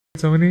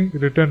So many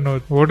written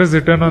notes. What is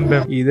written on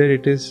them? Either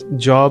it is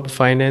job,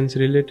 finance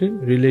related,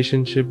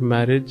 relationship,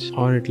 marriage,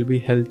 or it will be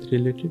health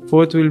related.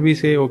 Fourth will be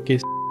say, okay.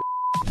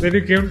 Then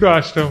you came to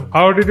Ashram.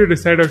 How did you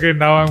decide, okay,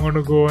 now I'm going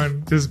to go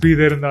and just be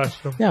there in the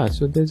ashram? Yeah,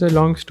 so there's a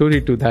long story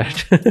to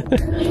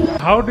that.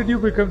 How did you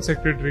become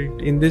secretary?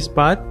 In this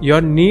path, your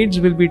needs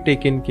will be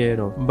taken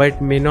care of,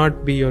 but may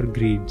not be your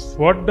greeds.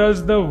 What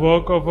does the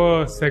work of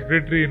a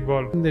secretary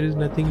involve? There is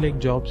nothing like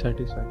job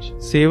satisfaction.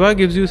 Seva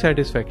gives you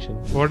satisfaction.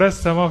 What are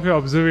some of your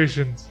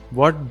observations?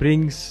 What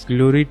brings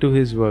glory to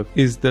his work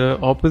is the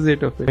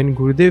opposite of it. When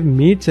Gurudev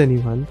meets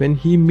anyone, when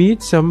he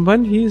meets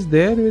someone, he is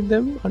there with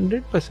them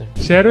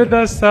 100%. Share with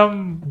us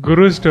some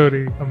guru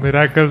story, a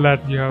miracle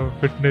that you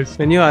have witnessed.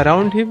 When you are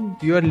around him,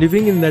 you are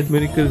living in that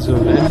miracle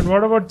zone. And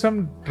what about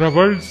some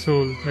troubled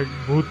soul like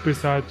Bhoot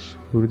Pisach?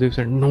 Gurudev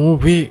said, no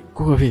way,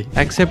 go away.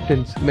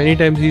 Acceptance. Many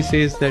times he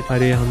says that,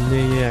 अरे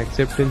हमने ये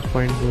acceptance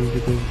point बोल के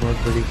तो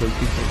बहुत बड़ी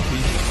गलती कर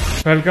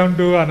दी. Welcome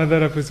to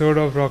another episode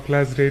of Rock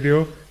Class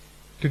Radio.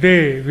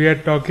 Today we are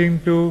talking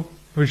to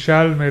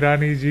Vishal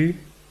Mirani ji,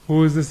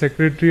 who is the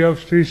secretary of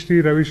Sri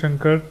Sri Ravi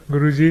Shankar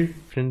Guruji.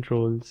 Different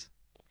roles.